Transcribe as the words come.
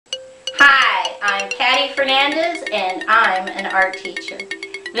I'm Patty Fernandez and I'm an art teacher.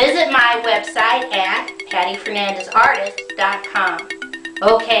 Visit my website at pattyfernandezartist.com.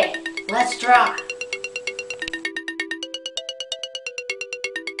 Okay, let's draw.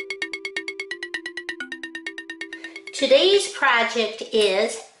 Today's project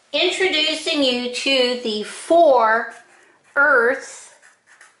is introducing you to the 4 Earth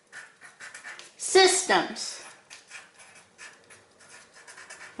systems.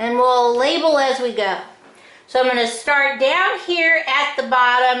 And we'll label as we go. So I'm going to start down here at the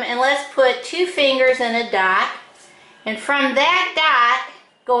bottom, and let's put 2 fingers and a dot. And from that dot,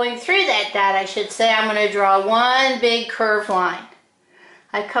 going through that dot I should say, I'm going to draw one big curved line.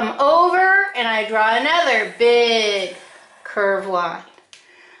 I come over and I draw another big curved line.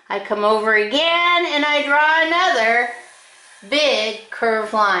 I come over again and I draw another big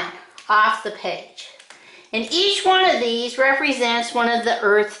curved line off the page. And each one of these represents one of the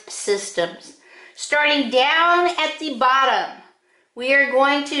Earth systems. Starting down at the bottom, we are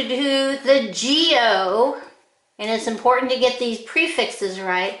going to do the geo, and it's important to get these prefixes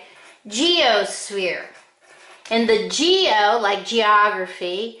right, geosphere. And the geo, like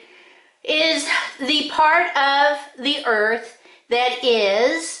geography, is the part of the Earth that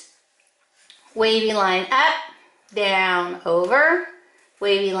is wavy line up, down, over,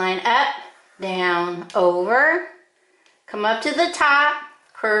 wavy line up, down, over, come up to the top,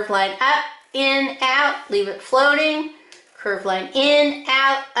 curved line up, in, out, leave it floating, curved line in,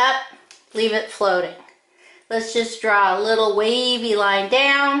 out, up, leave it floating. Let's just draw a little wavy line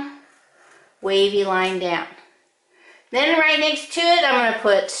down, wavy line down. Then right next to it, I'm going to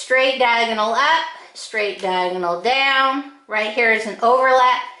put straight diagonal up, straight diagonal down. Right here is an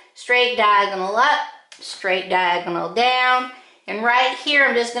overlap, straight diagonal up, straight diagonal down. And right here,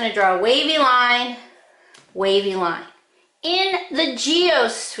 I'm just going to draw a wavy line, wavy line. In the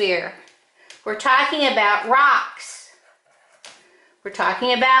geosphere, we're talking about rocks. We're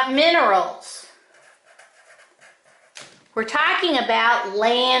talking about minerals. We're talking about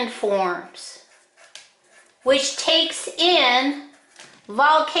landforms, which takes in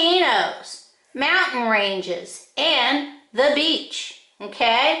volcanoes, mountain ranges, and the beach.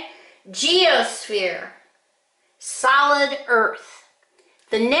 Okay? Geosphere. Solid Earth.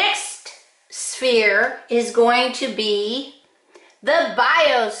 The next sphere is going to be the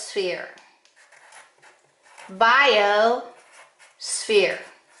biosphere. Biosphere.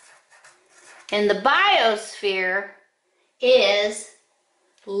 And the biosphere is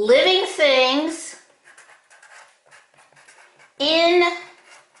living things in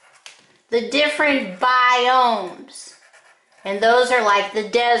the different biomes. And those are like the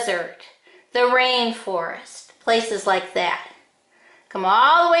desert, the rainforest, places like that. Come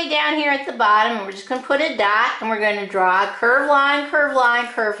all the way down here at the bottom, and we're just going to put a dot, and we're going to draw a curved line, curved line,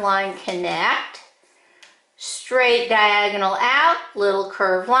 curved line, connect. Straight diagonal out, little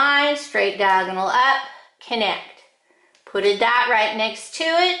curved line, straight diagonal up, connect. Put a dot right next to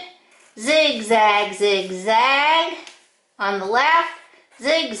it. Zigzag, zigzag on the left.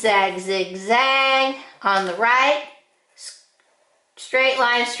 Zigzag, zigzag on the right. Straight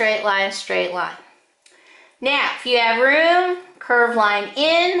line, straight line, straight line. Now, if you have room, curved line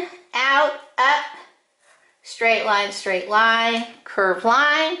in, out, up, straight line, curved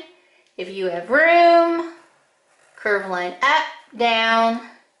line. If you have room, curved line up, down,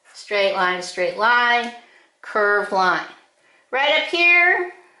 straight line, curved line. Right up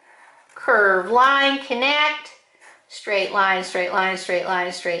here, curved line, connect, straight line, straight line, straight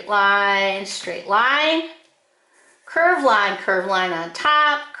line, straight line, straight line. Curved line on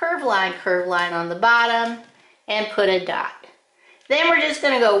top, curved line on the bottom, and put a dot. Then we're just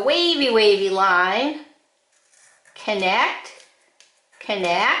going to go wavy, wavy line, connect,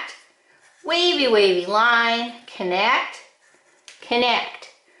 connect, wavy, wavy line, connect, connect.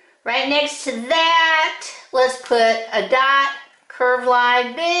 Right next to that, let's put a dot, curved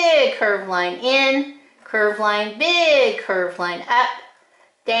line, big curved line in, curved line, big curved line up,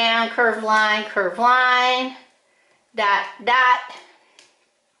 down, curved line, dot, dot,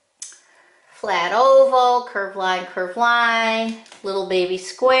 flat oval, curved line, little baby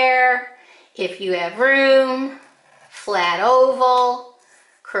square. If you have room, flat oval,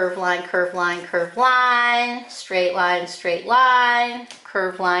 curved line, straight line,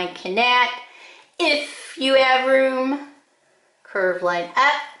 curved line, connect. If you have room, curved line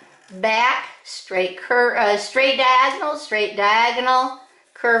up, back, straight diagonal,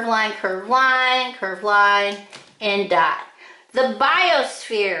 curved line, and dot. The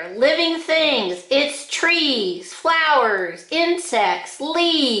biosphere, living things, it's trees, flowers, insects,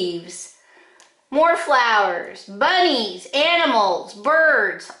 leaves, more flowers, bunnies, animals,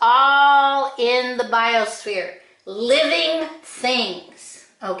 birds, all in the biosphere. Living things,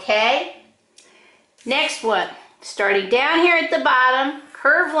 okay? Next one, starting down here at the bottom,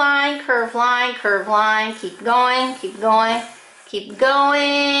 curve line, curve line, curve line, keep going, keep going, keep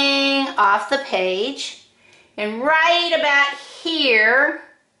going off the page. And right about here,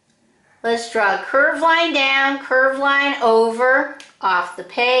 let's draw a curve line down, curve line over, off the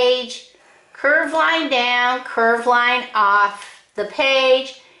page, curve line down, curve line off the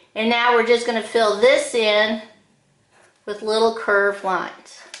page, and now we're just going to fill this in with little curved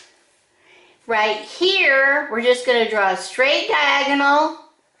lines. Right here, we're just going to draw a straight diagonal,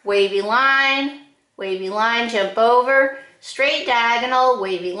 wavy line, jump over, straight diagonal,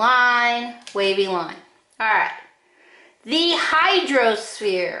 wavy line, wavy line. All right, the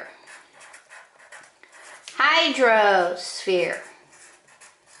hydrosphere. Hydrosphere.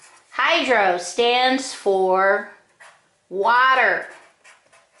 Hydro stands for water.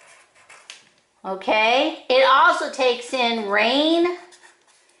 Okay? It also takes in rain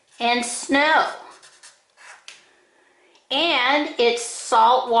and snow. And it's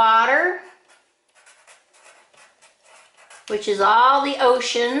salt water, which is all the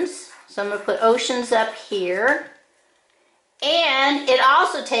oceans. So I'm going to put oceans up here. And it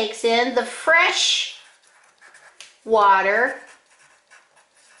also takes in the fresh water,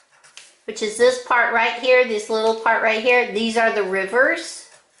 which is this part right here, this little part right here. These are the rivers.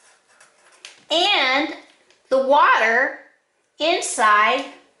 And the water inside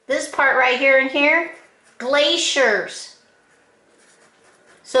this part right here and here, glaciers.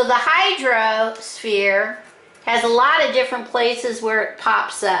 So the hydrosphere has a lot of different places where it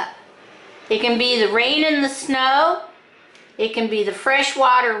pops up. It can be the rain and the snow. It can be the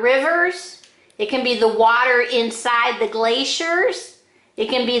freshwater rivers. It can be the water inside the glaciers. It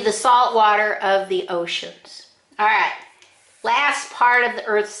can be the salt water of the oceans. All right, last part of the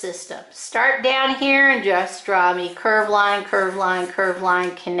Earth system. Start down here and just draw me curve line, curve line, curve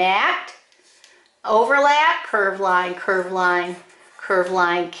line, connect. Overlap, curve line, curve line, curve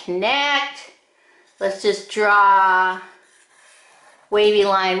line, connect. Let's just draw wavy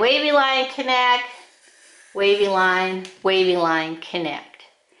line, connect. Wavy line, connect.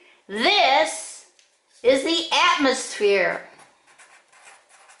 This is the atmosphere.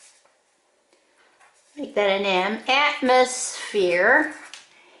 Make that an M. Atmosphere.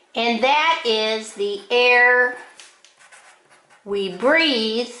 And that is the air we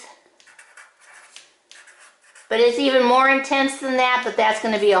breathe. But it's even more intense than that, but that's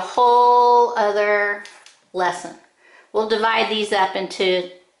going to be a whole other lesson. We'll divide these up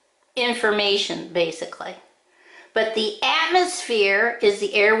into information, basically. But the atmosphere is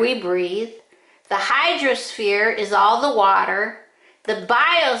the air we breathe. The hydrosphere is all the water. The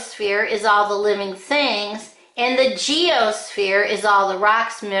biosphere is all the living things. And the geosphere is all the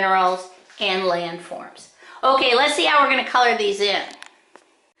rocks, minerals, and landforms. Okay, let's see how we're going to color these in.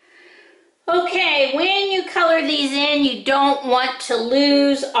 Okay, when you color these in, you don't want to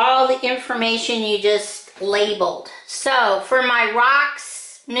lose all the information you just labeled. So, for my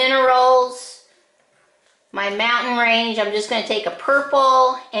rocks, minerals, my mountain range, I'm just going to take a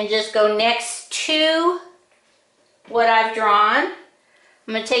purple and just go next to what I've drawn.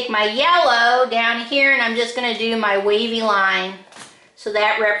 I'm going to take my yellow down here and I'm just going to do my wavy line. So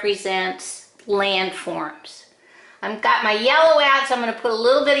that represents landforms. I've got my yellow out, so I'm going to put a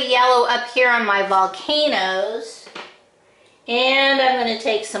little bit of yellow up here on my volcanoes. And I'm going to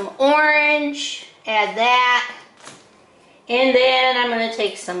take some orange, add that. And then I'm going to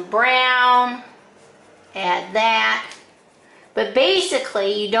take some brown, add that. But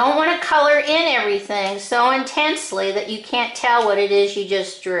basically, you don't want to color in everything so intensely that you can't tell what it is you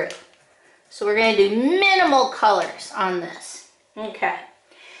just drew. So we're going to do minimal colors on this. Okay.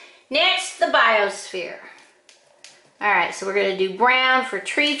 Next, the biosphere. Alright, so we're going to do brown for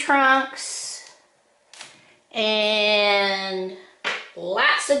tree trunks. And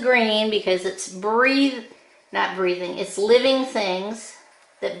lots of green because it's it's living things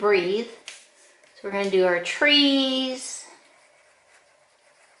that breathe. So we're going to do our trees,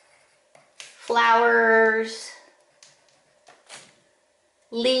 flowers,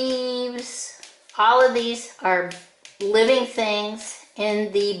 leaves. All of these are living things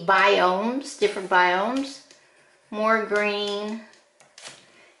in the biomes, different biomes. More green.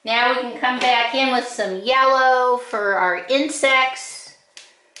 Now we can come back in with some yellow for our insects.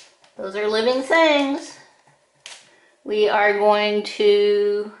 Those are living things. We are going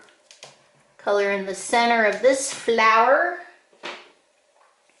to color in the center of this flower.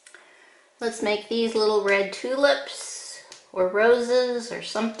 Let's make these little red tulips. or roses or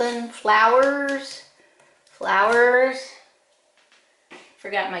something. Flowers. Flowers.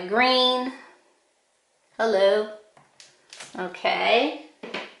 Forgot my green. Hello. Okay.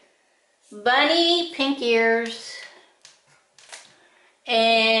 Bunny, pink ears.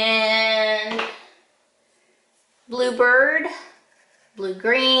 And bluebird,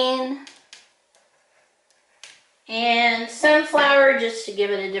 blue-green. And sunflower, just to give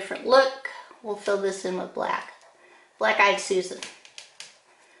it a different look. We'll fill this in with black. Black-eyed Susan.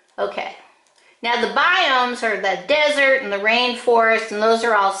 Okay. Now the biomes are the desert and the rainforest, and those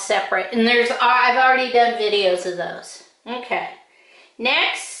are all separate. And I've already done videos of those. Okay.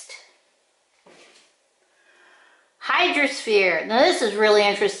 Next, hydrosphere. Now this is really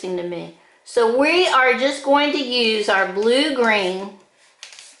interesting to me. So we are just going to use our blue-green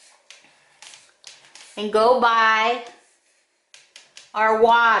and go by our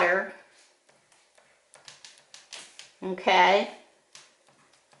water. Okay.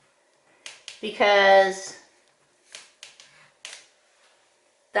 Because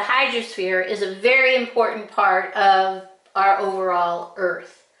the hydrosphere is a very important part of our overall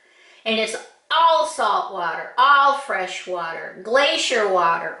Earth. And it's all salt water, all fresh water, glacier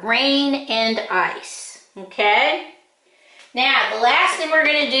water, rain and ice. Okay? Now, the last thing we're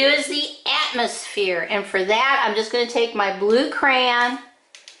going to do is the atmosphere. And for that, I'm just going to take my blue crayon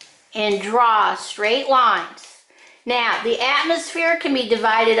and draw straight lines. Now, the atmosphere can be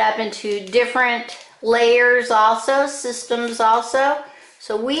divided up into different layers also, systems also.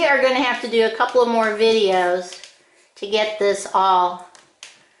 So we are going to have to do a couple of more videos to get this all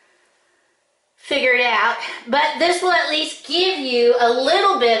figured out. But this will at least give you a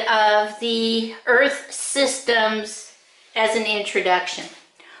little bit of the Earth systems as an introduction.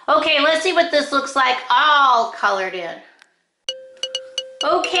 Okay, let's see what this looks like all colored in.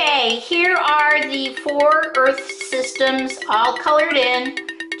 Okay, here are the 4 Earth systems all colored in.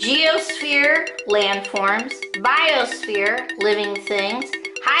 Geosphere, landforms, biosphere, living things,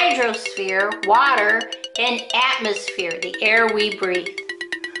 hydrosphere, water, and atmosphere, the air we breathe.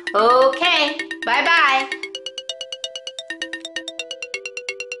 Okay, bye-bye.